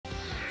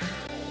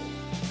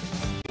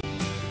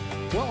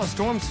Well, a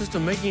storm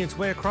system making its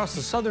way across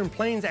the southern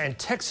plains and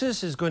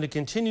Texas is going to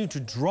continue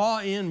to draw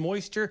in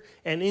moisture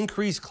and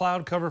increase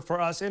cloud cover for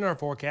us in our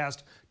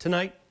forecast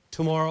tonight,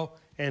 tomorrow,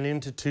 and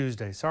into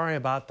Tuesday. Sorry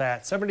about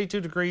that.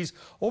 72 degrees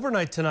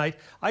overnight tonight.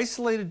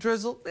 Isolated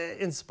drizzle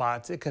in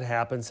spots. It could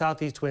happen.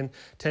 Southeast wind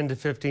 10 to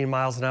 15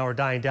 miles an hour,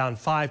 dying down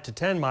 5 to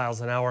 10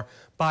 miles an hour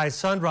by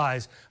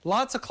sunrise.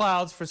 Lots of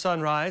clouds for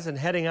sunrise and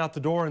heading out the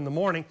door in the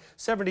morning.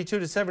 72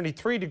 to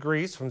 73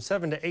 degrees from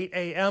 7 to 8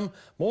 a.m.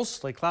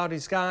 Mostly cloudy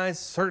skies,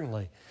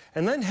 certainly.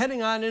 And then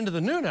heading on into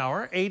the noon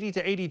hour, 80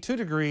 to 82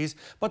 degrees,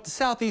 but the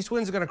southeast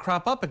winds are going to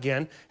crop up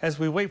again as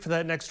we wait for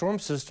that next storm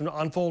system to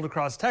unfold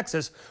across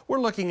Texas.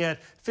 We're looking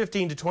at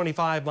 15 to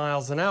 25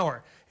 miles an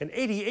hour and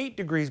 88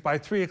 degrees by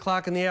 3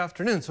 o'clock in the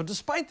afternoon. So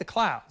despite the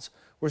clouds,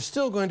 we're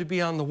still going to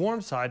be on the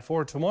warm side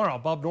for tomorrow,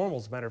 above normal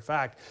as a matter of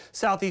fact.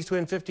 Southeast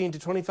wind 15 to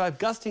 25,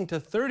 gusting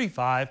to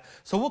 35,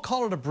 so we'll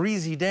call it a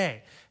breezy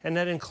day. And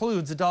that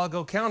includes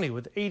Hidalgo County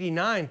with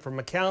 89 for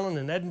McAllen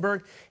and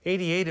Edinburgh,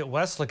 88 at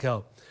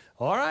Weslaco.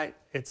 All right,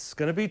 it's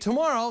going to be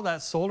tomorrow.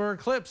 That solar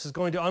eclipse is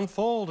going to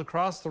unfold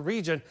across the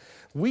region.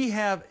 We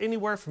have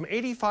anywhere from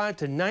 85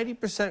 to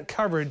 90%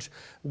 coverage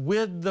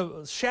with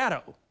the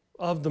shadow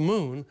of the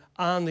moon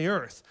on the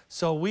earth.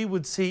 So we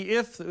would see,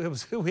 if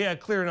we had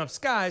clear enough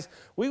skies,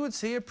 we would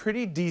see a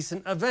pretty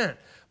decent event.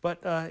 But,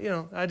 you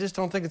know, I just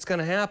don't think it's going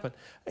to happen.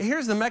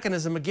 Here's the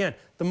mechanism again.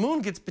 The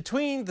moon gets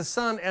between the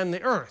sun and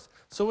the earth,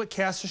 so it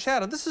casts a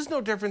shadow. This is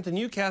no different than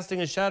you casting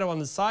a shadow on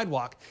the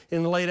sidewalk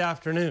in the late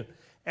afternoon.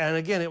 And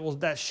again,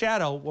 that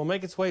shadow will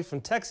make its way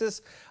from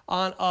Texas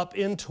on up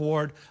in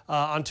toward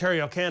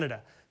Ontario,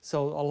 Canada.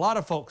 So a lot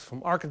of folks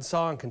from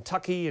Arkansas and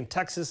Kentucky and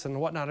Texas and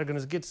whatnot are going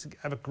to get to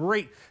have a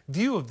great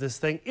view of this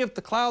thing if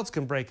the clouds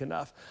can break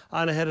enough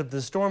on ahead of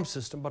the storm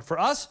system. But for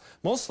us,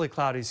 mostly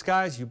cloudy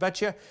skies, you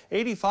betcha.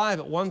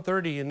 85 at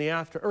 1:30 in the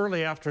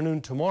early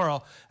afternoon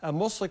tomorrow.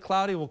 Mostly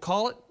cloudy, we'll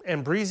call it,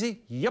 and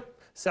breezy. Yep.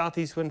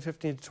 Southeast wind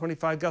 15 to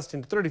 25,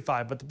 gusting to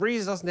 35. But the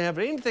breeze doesn't have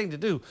anything to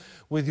do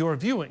with your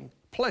viewing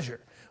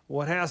pleasure.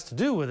 What has to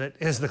do with it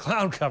is the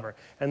cloud cover,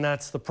 and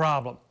that's the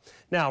problem.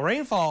 Now,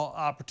 rainfall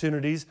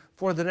opportunities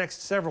for the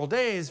next several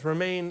days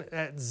remain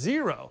at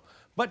 0,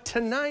 but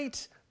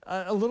tonight,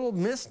 a little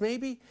mist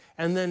maybe,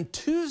 and then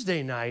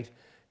Tuesday night,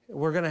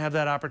 we're going to have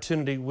that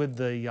opportunity with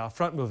the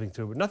front moving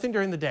through, but nothing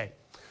during the day.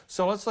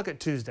 So let's look at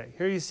Tuesday.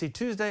 Here you see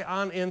Tuesday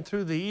on in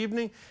through the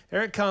evening.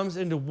 There it comes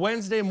into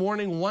Wednesday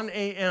morning, 1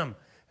 a.m.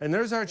 And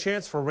there's our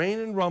chance for rain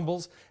and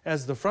rumbles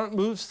as the front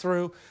moves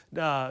through.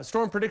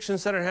 Storm Prediction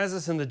Center has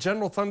us in the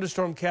general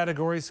thunderstorm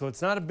category, so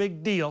it's not a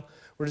big deal.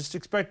 We're just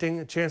expecting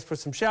a chance for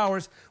some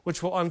showers,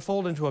 which will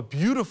unfold into a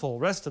beautiful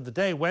rest of the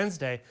day,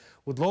 Wednesday,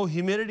 with low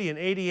humidity and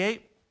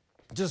 88.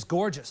 Just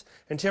gorgeous.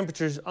 And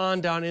temperatures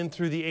on down in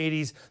through the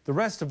 80s the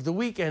rest of the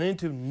week and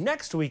into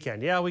next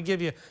weekend. Yeah, we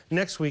give you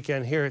next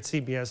weekend here at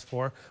CBS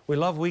 4. We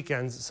love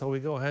weekends, so we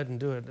go ahead and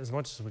do it as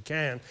much as we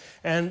can.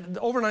 And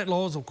the overnight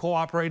lows will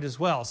cooperate as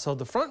well. So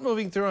the front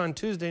moving through on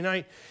Tuesday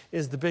night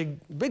is the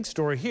big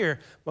story here.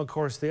 Of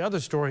course, the other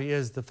story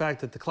is the fact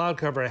that the cloud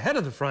cover ahead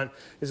of the front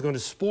is going to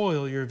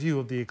spoil your view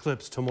of the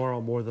eclipse tomorrow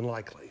more than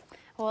likely.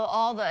 Well,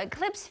 all the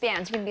eclipse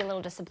fans are going to be a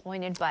little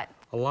disappointed, but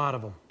a lot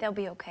of them. They'll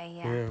be okay,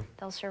 yeah.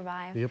 They'll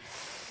survive. Yep.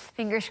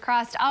 Fingers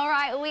crossed. All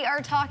right, we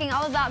are talking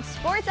all about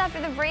sports after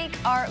the break.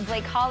 Our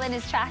Blake Holland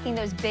is tracking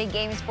those big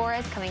games for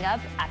us coming up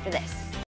after this.